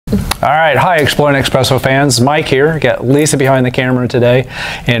All right, hi Exploring Espresso fans, Mike here, got Lisa behind the camera today,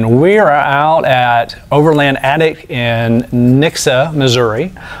 and we are out at Overland Attic in Nixa,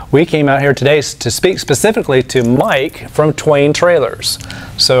 Missouri. We came out here today to speak specifically to Mike from Twain Trailers.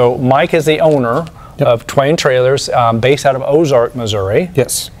 So Mike is the owner of Twain Trailers, based out of Ozark, Missouri.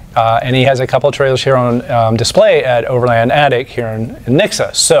 Yes. And he has a couple of trailers here on display at Overland Attic here in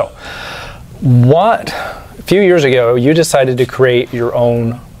Nixa. So a few years ago, you decided to create your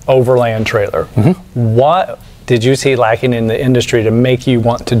own overland trailer. What did you see lacking in the industry to make you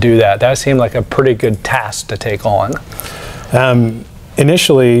want to do that? That seemed like a pretty good task to take on.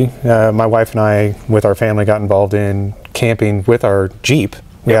 Initially, my wife and I, with our family, got involved in camping with our Jeep.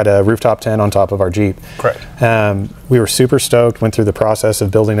 We had a rooftop tent on top of our Jeep. Correct. We were super stoked, went through the process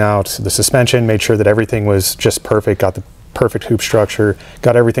of building out the suspension, made sure that everything was just perfect, got the perfect hoop structure,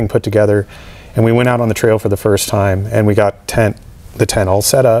 got everything put together, and we went out on the trail for the first time, and we got the tent all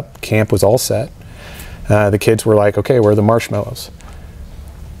set up, camp was all set. The kids were like, okay, where are the marshmallows?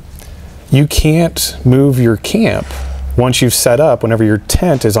 You can't move your camp once you've set up whenever your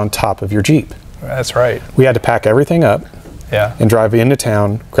tent is on top of your Jeep. That's right. We had to pack everything up and drive into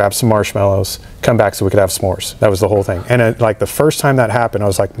town, grab some marshmallows, come back so we could have s'mores. That was the whole thing. And like the first time that happened, I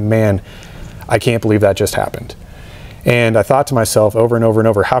was like, man, I can't believe that just happened. And I thought to myself over and over and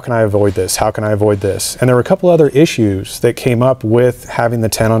over, how can I avoid this? How can I avoid this? And there were a couple other issues that came up with having the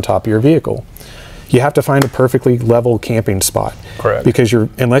tent on top of your vehicle. You have to find a perfectly level camping spot. Correct. Because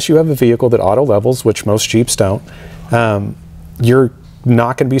unless you have a vehicle that auto levels, which most Jeeps don't, you're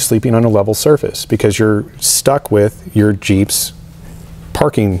not going to be sleeping on a level surface because you're stuck with your Jeep's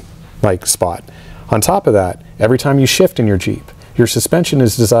parking spot. On top of that, every time you shift in your Jeep, your suspension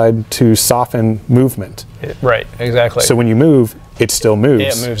is designed to soften movement. Right, exactly. So when you move, it still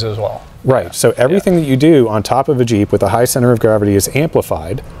moves. It moves as well. Right, so everything that you do on top of a Jeep with a high center of gravity is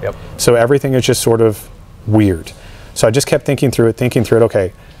amplified. Yep. So everything is just sort of weird. So I just kept thinking through it,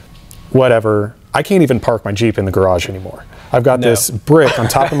 okay, whatever. I can't even park my Jeep in the garage anymore. I've got this brick on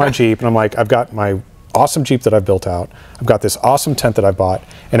top of my Jeep, and I'm like, I've got my awesome Jeep that I've built out. I've got this awesome tent that I bought,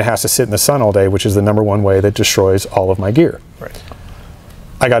 and it has to sit in the sun all day, which is the #1 way that destroys all of my gear. Right.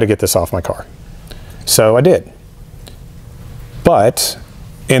 I got to get this off my car. So I did. But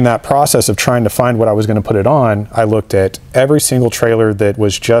in that process of trying to find what I was going to put it on, I looked at every single trailer that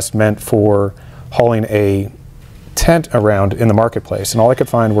was just meant for hauling a tent around in the marketplace. And all I could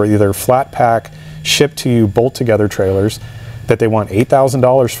find were either flat pack, shipped to you, bolt together trailers that they want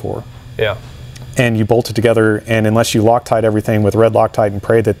 $8,000 for. Yeah. And you bolt it together, and unless you Loctite everything with red Loctite and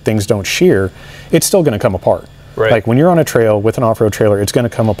pray that things don't shear, it's still going to come apart. Right. Like when you're on a trail with an off-road trailer, it's going to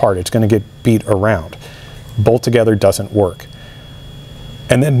come apart. It's going to get beat around. Bolt together doesn't work.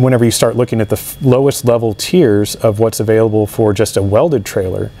 And then whenever you start looking at the lowest level tiers of what's available for just a welded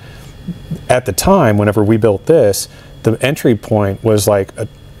trailer, at the time, whenever we built this, the entry point was like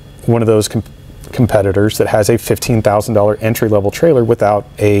one of those competitors that has a $15,000 entry level trailer without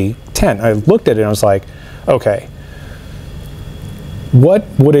a tent. I looked at it and I was like, okay, what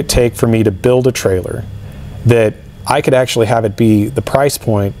would it take for me to build a trailer that I could actually have it be the price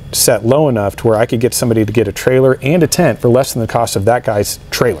point set low enough to where I could get somebody to get a trailer and a tent for less than the cost of that guy's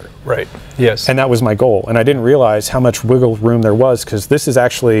trailer. Right, yes. And that was my goal. And I didn't realize how much wiggle room there was, because this is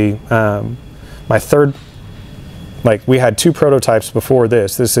actually my third, we had 2 prototypes before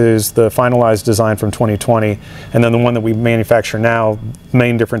this. This is the finalized design from 2020. And then the one that we manufacture now,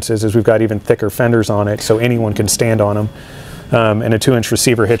 main difference is we've got even thicker fenders on it so anyone can stand on them. And a 2-inch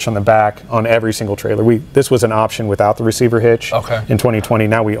receiver hitch on the back on every single trailer. This was an option without the receiver hitch in 2020.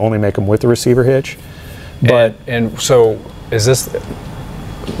 Now we only make them with the receiver hitch. But and so is this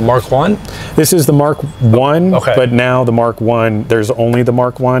Mark 1? This is the Mark 1, but now the Mark 1, there's only the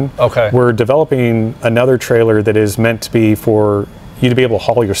Mark 1. We're developing another trailer that is meant to be for you to be able to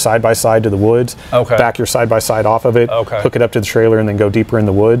haul your side-by-side to the woods, back your side-by-side off of it, hook it up to the trailer, and then go deeper in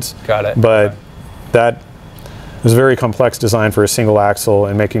the woods. Got it. But that it was a very complex design for a single axle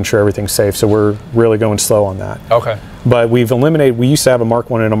and making sure everything's safe, so we're really going slow on that. But we've eliminated, we used to have a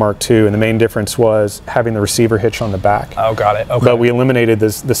Mark 1 and a Mark 2, and the main difference was having the receiver hitch on the back. Oh, got it. But we eliminated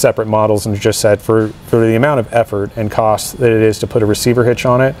the separate models and just said for the amount of effort and cost that it is to put a receiver hitch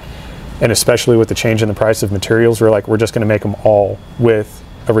on it, and especially with the change in the price of materials, we're just going to make them all with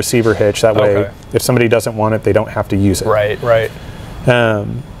a receiver hitch. That way, if somebody doesn't want it, they don't have to use it. Right, right.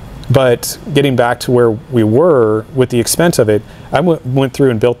 But getting back to where we were with the expense of it, I went through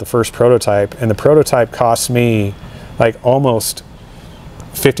and built the first prototype, and the prototype cost me almost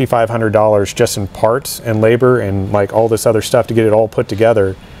 $5,500 just in parts and labor and all this other stuff to get it all put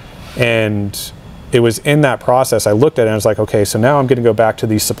together. And it was in that process, I looked at it and I was like, okay, so now I'm going to go back to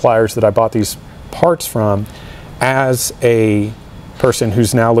these suppliers that I bought these parts from as a person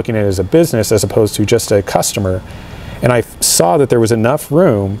who's now looking at it as a business as opposed to just a customer. And I saw that there was enough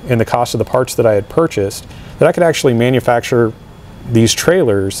room in the cost of the parts that I had purchased that I could actually manufacture these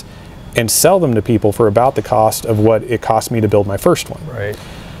trailers and sell them to people for about the cost of what it cost me to build my first one. Right.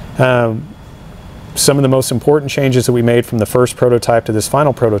 Some of the most important changes that we made from the first prototype to this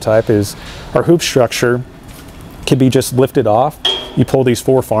final prototype is our hoop structure can be just lifted off. You pull these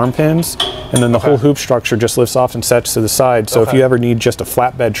 4 farm pins, and then the whole hoop structure just lifts off and sets to the side. So if you ever need just a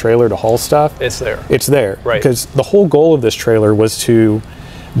flatbed trailer to haul stuff, it's there. It's there. Right. Because the whole goal of this trailer was to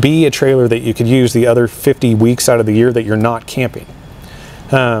be a trailer that you could use the other 50 weeks out of the year that you're not camping.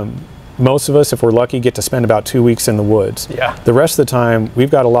 Most of us, if we're lucky, get to spend about 2 weeks in the woods. Yeah. The rest of the time, we've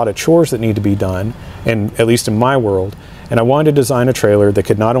got a lot of chores that need to be done, and at least in my world. And I wanted to design a trailer that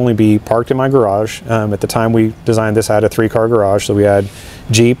could not only be parked in my garage. At the time we designed this, I had a 3-car garage, so we had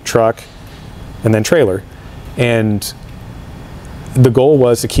Jeep, truck, and then trailer. And the goal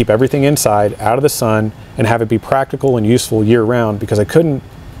was to keep everything inside, out of the sun, and have it be practical and useful year-round, because I couldn't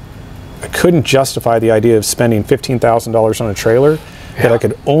justify the idea of spending $15,000 on a trailer that I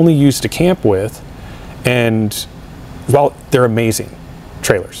could only use to camp with. And well, they're amazing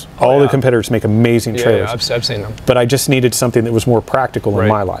trailers. All the competitors make amazing trailers. Yeah, I've seen them. But I just needed something that was more practical in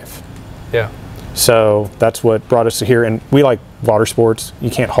my life. Yeah. So that's what brought us to here. And we like water sports. You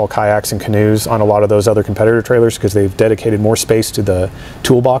can't haul kayaks and canoes on a lot of those other competitor trailers because they've dedicated more space to the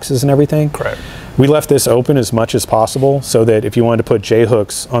toolboxes and everything. Correct. We left this open as much as possible so that if you wanted to put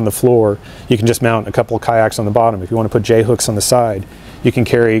J-hooks on the floor, you can just mount a couple of kayaks on the bottom. If you want to put J-hooks on the side, you can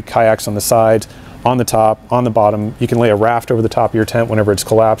carry kayaks on the sides, on the top, on the bottom. You can lay a raft over the top of your tent whenever it's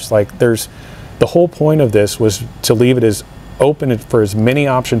collapsed. Like the whole point of this was to leave it as open for as many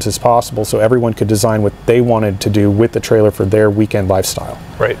options as possible so everyone could design what they wanted to do with the trailer for their weekend lifestyle.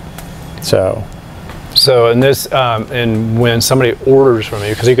 Right. So in this, and when somebody orders from you,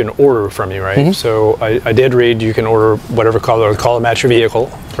 because you can order from you, right? So I did read you can order whatever color match your vehicle,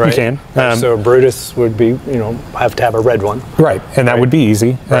 right? You can. So Brutus would be, have to have a red one. Right, and that would be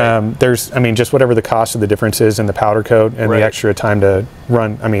easy. Right. There's, just whatever the cost of the difference is in the powder coat and the extra time to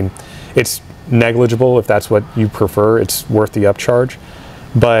run, it's negligible if that's what you prefer. It's worth the upcharge.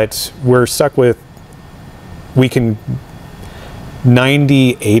 But we're stuck with, we can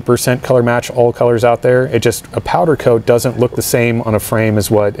 98% color match all colors out there. It just, a powder coat doesn't look the same on a frame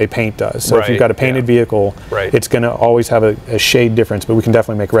as what a paint does. So if you've got a painted vehicle, it's going to always have a shade difference, but we can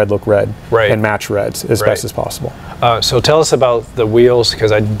definitely make red look red and match reds as best as possible. So tell us about the wheels,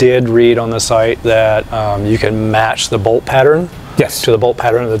 because I did read on the site that you can match the bolt pattern to the bolt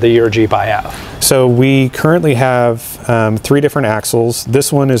pattern of the year Jeep I have. So we currently have 3 different axles.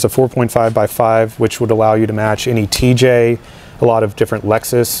 This one is a 4.5 by 5, which would allow you to match any TJ, a lot of different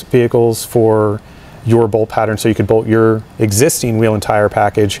Lexus vehicles for your bolt pattern, so you could bolt your existing wheel and tire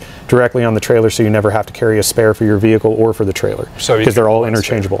package directly on the trailer, so you never have to carry a spare for your vehicle or for the trailer, because they're all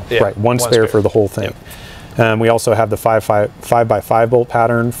interchangeable. Right, one spare for the whole thing. We also have the 5 by 5 bolt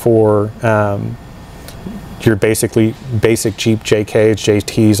pattern for your basic Jeep JKs,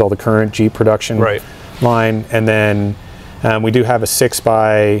 JTs, all the current Jeep production line, and then we do have a 6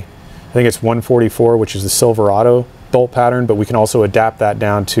 by, I think it's 144, which is the Silverado bolt pattern, but we can also adapt that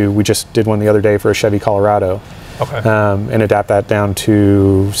down to, we just did one the other day for a Chevy Colorado, and adapt that down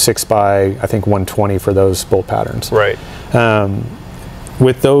to 6 by, I think 120 for those bolt patterns. Right.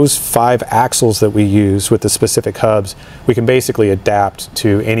 With those 5 axles that we use with the specific hubs, we can basically adapt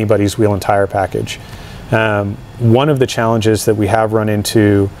to anybody's wheel and tire package. One of the challenges that we have run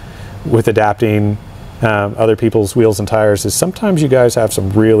into with adapting other people's wheels and tires is sometimes you guys have some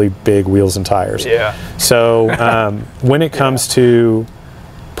really big wheels and tires. Yeah. So when it comes to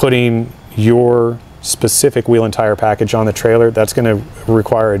putting your specific wheel and tire package on the trailer, that's going to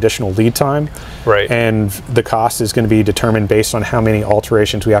require additional lead time. Right. And the cost is going to be determined based on how many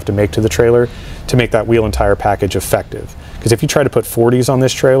alterations we have to make to the trailer to make that wheel and tire package effective. Because if you try to put 40s on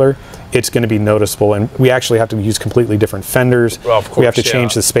this trailer, it's going to be noticeable, and we actually have to use completely different fenders. Well, of course, we have to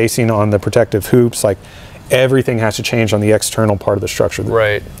change the spacing on the protective hoops. Like, everything has to change on the external part of the structure.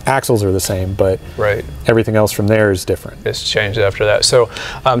 Right. Axles are the same, but everything else from there is different. It's changed after that. So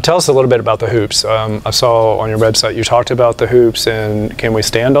tell us a little bit about the hoops. I saw on your website you talked about the hoops, and can we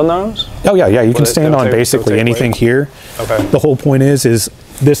stand on those? Oh yeah, you can stand on basically anything here. Okay. The whole point is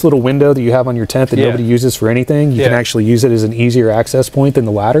this little window that you have on your tent that nobody uses for anything, you can actually use it as an easier access point than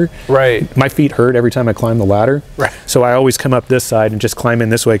the ladder. Right. My feet hurt every time I climb the ladder. Right. So I always come up this side and just climb in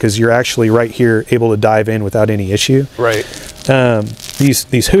this way, because you're actually right here able to dive in without any issue. Right. And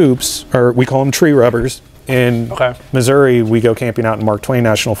these hoops, or we call them tree rubbers. In Missouri, we go camping out in Mark Twain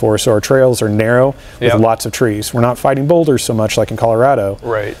National Forest, so our trails are narrow with lots of trees. We're not fighting boulders so much like in Colorado,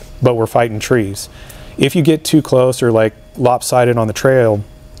 but we're fighting trees. If you get too close or like lopsided on the trail,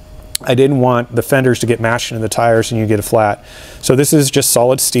 I didn't want the fenders to get mashed into the tires and you get a flat. So this is just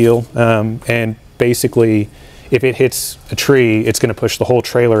solid steel, and basically if it hits a tree, it's going to push the whole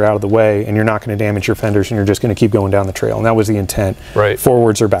trailer out of the way, and you're not going to damage your fenders, and you're just going to keep going down the trail. And that was the intent,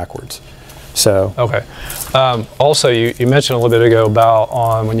 forwards or backwards. So also you mentioned a little bit ago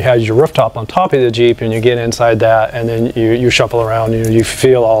about when you had your rooftop on top of the Jeep and you get inside that and then you shuffle around, you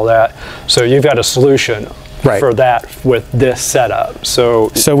feel all that. So you've got a solution for that with this setup. So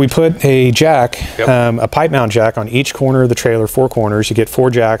we put a jack, a pipe mount jack on each corner of the trailer, 4 corners. You get 4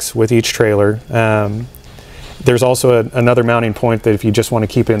 jacks with each trailer. There's also another mounting point that if you just want to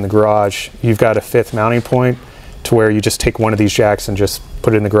keep it in the garage, you've got a 5th mounting point to where you just take one of these jacks and just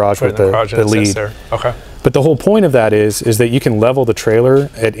put it in the garage with the lead. But the whole point of that is that you can level the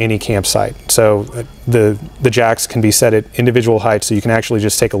trailer at any campsite. So the jacks can be set at individual heights, so you can actually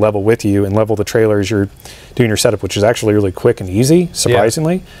just take a level with you and level the trailer as you're doing your setup, which is actually really quick and easy,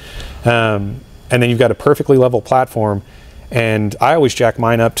 surprisingly. And then you've got a perfectly level platform, and I always jack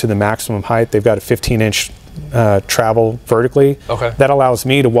mine up to the maximum height. They've got a 15-inch travel vertically. That allows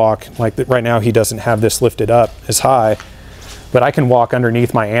me to walk, like right now he doesn't have this lifted up as high, but I can walk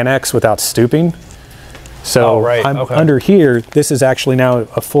underneath my annex without stooping. So I'm under here. This is actually now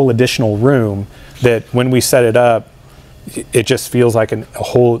a full additional room that when we set it up, it just feels like a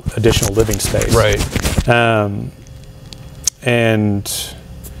whole additional living space. And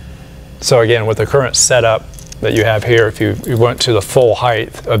so again, with the current setup that you have here, if you went to the full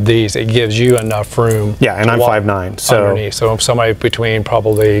height of these, it gives you enough room. And I'm 5'9", so underneath. So somebody between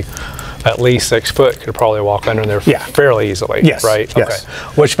probably at least 6 foot could probably walk under there fairly easily.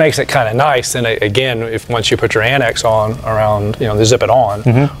 Which makes it kind of nice. And again, if once you put your annex on around, the zip it on,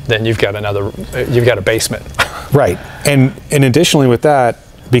 then you've got a basement. And additionally with that,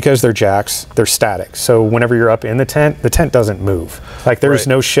 because they're jacks, they're static. So whenever you're up in the tent doesn't move. Like there's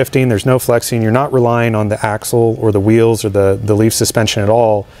no shifting, there's no flexing. You're not relying on the axle or the wheels or the leaf suspension at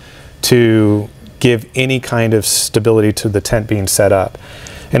all to give any kind of stability to the tent being set up.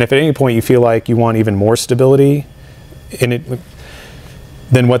 And if at any point you feel like you want even more stability in it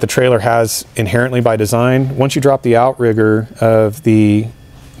than what the trailer has inherently by design, once you drop the outrigger of the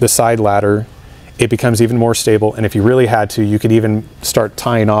side ladder, it becomes even more stable. And if you really had to, you could even start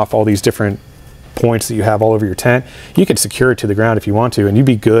tying off all these different points that you have all over your tent. You could secure it to the ground if you want to, and you'd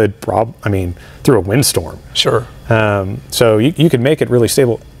be good, through a windstorm. So you could make it really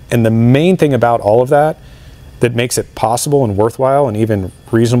stable. And the main thing about all of that makes it possible and worthwhile and even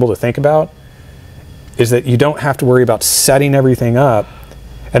reasonable to think about is that you don't have to worry about setting everything up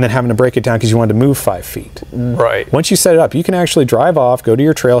and then having to break it down because you wanted to move 5 feet. Once you set it up, you can actually drive off, go to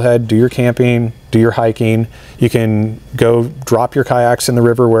your trailhead, do your camping, do your hiking. You can go drop your kayaks in the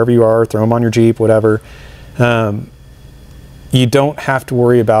river wherever you are, throw them on your Jeep, whatever. You don't have to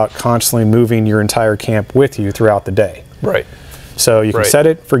worry about constantly moving your entire camp with you throughout the day. So you can set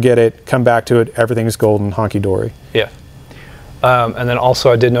it, forget it, come back to it, everything's golden, honky-dory. And then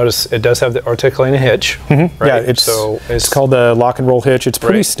also I did notice it does have the articulating hitch. It's called the lock and roll hitch. It's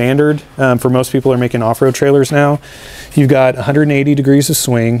pretty standard for most people who are making off-road trailers now. You've got 180 degrees of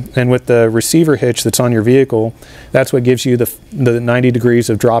swing, and with the receiver hitch that's on your vehicle, that's what gives you the 90 degrees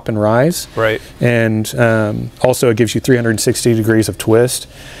of drop and rise. And also it gives you 360 degrees of twist.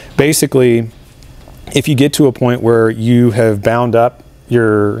 Basically, if you get to a point where you have bound up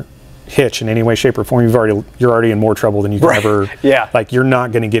your hitch in any way, shape, or form, you're already in more trouble than you can ever. Like you're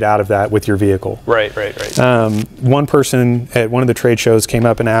not going to get out of that with your vehicle. One person at one of the trade shows came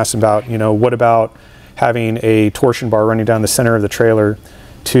up and asked about, what about having a torsion bar running down the center of the trailer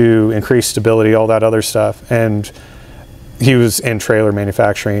to increase stability, all that other stuff. And he was in trailer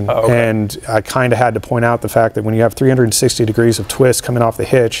manufacturing, and I kind of had to point out the fact that when you have 360 degrees of twist coming off the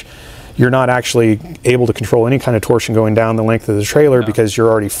hitch, you're not actually able to control any kind of torsion going down the length of the trailer because you're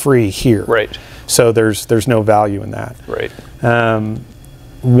already free here. So there's no value in that.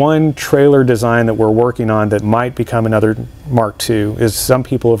 One trailer design that we're working on that might become another Mark II is some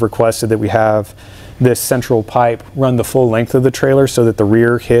people have requested that we have this central pipe run the full length of the trailer so that the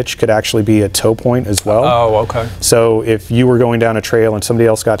rear hitch could actually be a tow point as well. So if you were going down a trail and somebody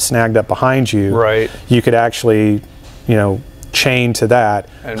else got snagged up behind you, you could actually, chain to that,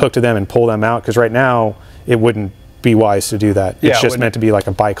 hook to them and pull them out, because right now it wouldn't be wise to do that. It's just meant to be like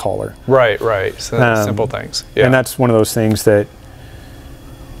a bike hauler. So simple things. And that's one of those things that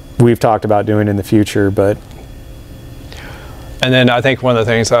we've talked about doing in the future, but And then I think one of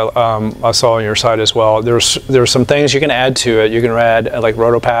the things I saw on your site as well, there's some things you can add to it. You can add like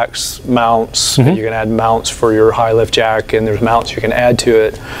Rotopacks mounts. You can add mounts for your high lift jack, and there's mounts you can add to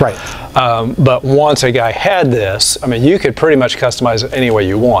it. Right. But once a guy had this, I mean, you could pretty much customize it any way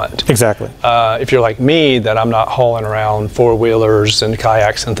you want. Exactly. If you're like me, that I'm not hauling around four-wheelers and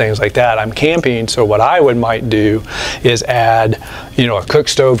kayaks and things like that, I'm camping, so what I might do is add, you know, a cook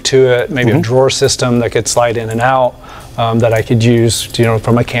stove to it, maybe a drawer system that could slide in and out, that I could use, you know,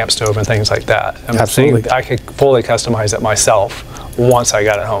 from a camp stove and things like that. I mean, Absolutely. I could fully customize it myself once I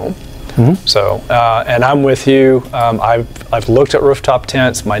got it home. So, and I'm with you. I've looked at rooftop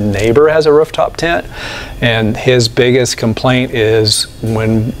tents. My neighbor has a rooftop tent, and his biggest complaint is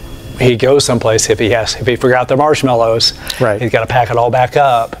when he goes someplace, if he forgot the marshmallows, right, he's got to pack it all back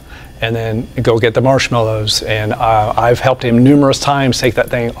up and then go get the marshmallows. And I've helped him numerous times take that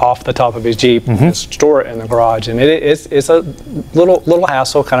thing off the top of his Jeep and store it in the garage. And it's a little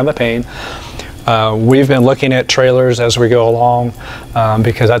hassle, kind of a pain. We've been looking at trailers as we go along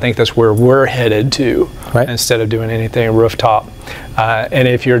because I think that's where we're headed to, instead of doing anything rooftop. And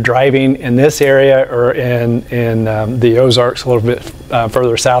if you're driving in this area or in the Ozarks, a little bit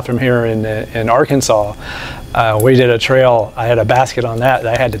further south from here in Arkansas, we did a trail. I had a basket on that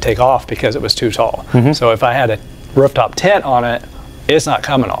I had to take off because it was too tall. So if I had a rooftop tent on it, it's not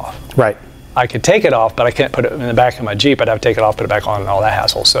coming off. Right. I could take it off, but I can't put it in the back of my Jeep. I'd have to take it off, put it back on, and all that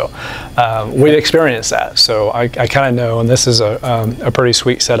hassle. So we've experienced that. So I kind of know, and this is a pretty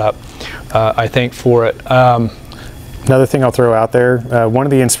sweet setup, I think, for it. Another thing I'll throw out there, one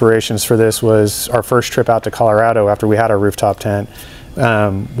of the inspirations for this was our first trip out to Colorado after we had our rooftop tent.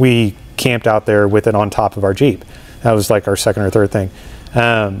 We camped out there with it on top of our Jeep. That was like our second or third thing.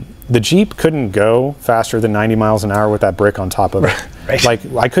 The Jeep couldn't go faster than 90 miles an hour with that brick on top of it. Right. Like,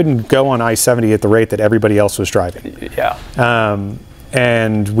 I couldn't go on I-70 at the rate that everybody else was driving. Yeah.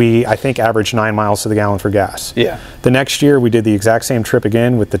 And we, I think, averaged 9 miles to the gallon for gas. Yeah. The next year, we did the exact same trip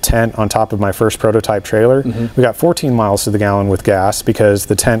again with the tent on top of my first prototype trailer. We got 14 miles to the gallon with gas because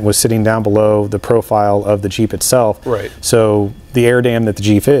the tent was sitting down below the profile of the Jeep itself. Right. So the air dam that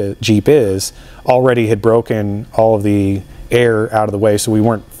the Jeep is already had broken all of the air out of the way, so we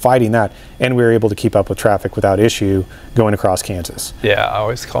weren't fighting that, and we were able to keep up with traffic without issue going across Kansas. Yeah, I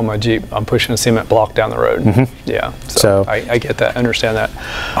always call my Jeep, I'm pushing a cement block down the road. Yeah, so I get that, understand that.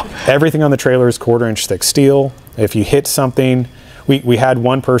 Everything on the trailer is 1/4 inch thick steel. If you hit something, we had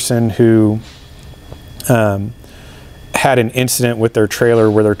one person who had an incident with their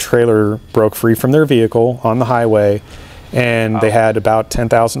trailer where their trailer broke free from their vehicle on the highway, and they had about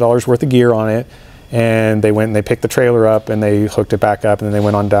 $10,000 worth of gear on it. And they went and they picked the trailer up and they hooked it back up, and then they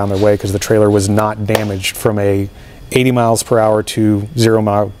went on down their way because the trailer was not damaged from a 80 miles per hour to 0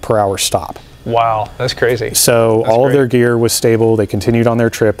 mile per hour stop. Wow, that's crazy. So all of their gear was stable. They continued on their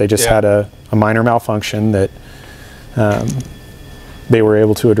trip. They just had a minor malfunction that they were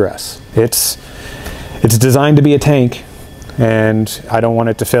able to address. It's designed to be a tank, and I don't want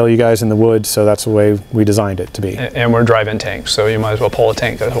it to fail you guys in the woods, so that's the way we designed it to be. And we're driving tanks, so you might as well pull a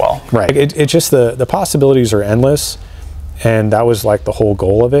tank as well. Right. It just, the possibilities are endless, and that was like the whole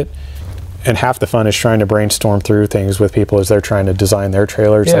goal of it. And half the fun is trying to brainstorm through things with people as they're trying to design their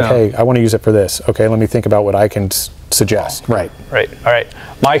trailer. It's like, hey, I want to use it for this. Okay, let me think about what I can suggest. Right. Right. All right.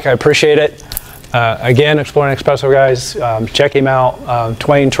 Mike, I appreciate it. Again, Exploring Espresso guys, check him out,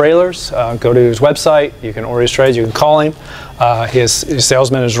 Twain Trailers. Go to his website. You can order his trades. You can call him. His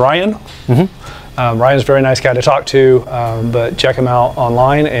salesman is Ryan. Ryan's a very nice guy to talk to, but check him out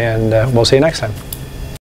online, and we'll see you next time.